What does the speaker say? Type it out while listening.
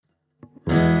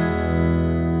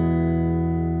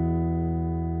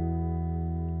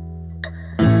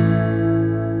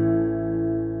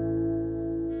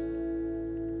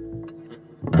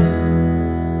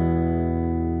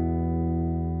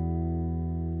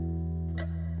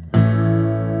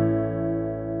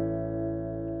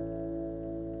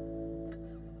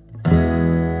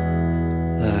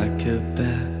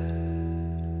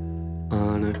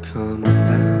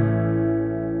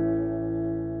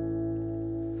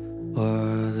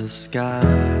or the sky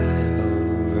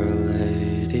over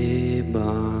Lady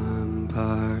Barn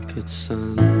Park at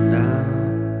sundown.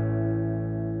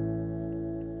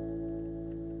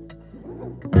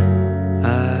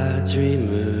 I dream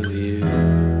of you,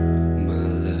 my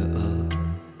little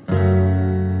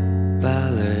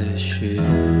ballet shoe.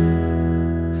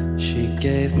 She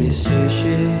gave me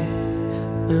sushi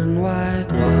and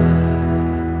white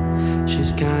wine.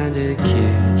 She's kinda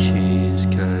cute, she's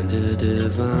kinda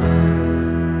divine.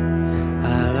 I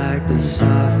like the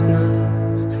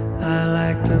softness, I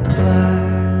like the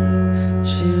black.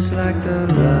 She's like the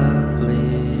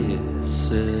loveliest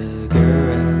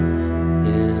cigarette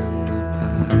in the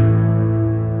pack.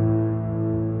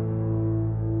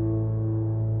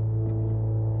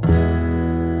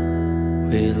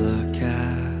 We look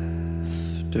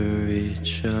after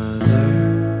each other,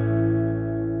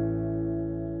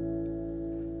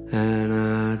 and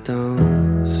I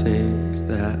don't think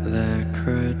that there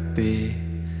could be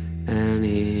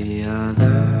any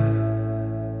other.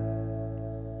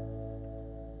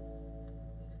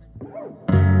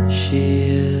 She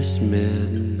is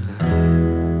midnight,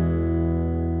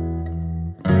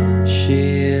 she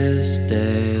is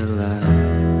daylight.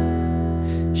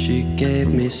 She gave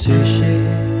me sushi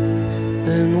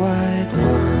and white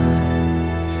wine.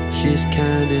 She's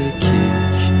kinda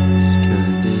cute, she's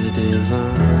kinda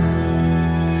divine.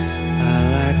 I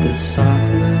like the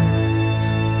softness,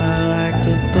 I like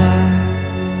the black.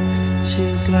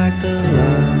 She's like the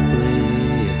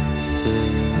loveliest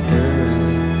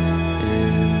cigarette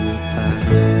in the pack.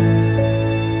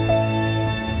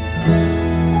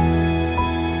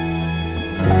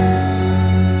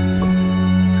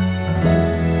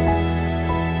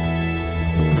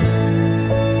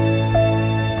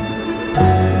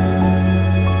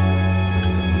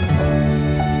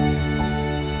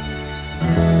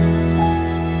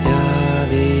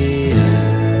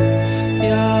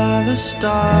 The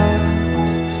stars,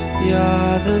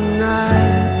 you're the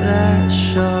night that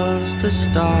shows the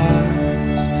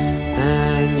stars,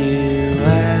 and you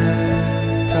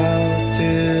echo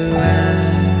through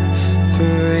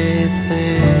everything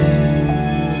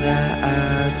that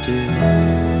I do.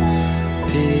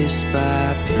 Piece by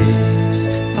piece,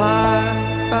 part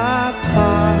by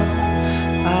part,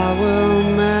 I will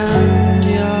mend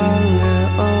your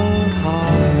little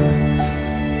heart,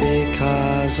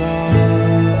 because all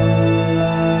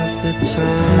of the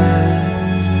time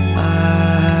I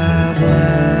have left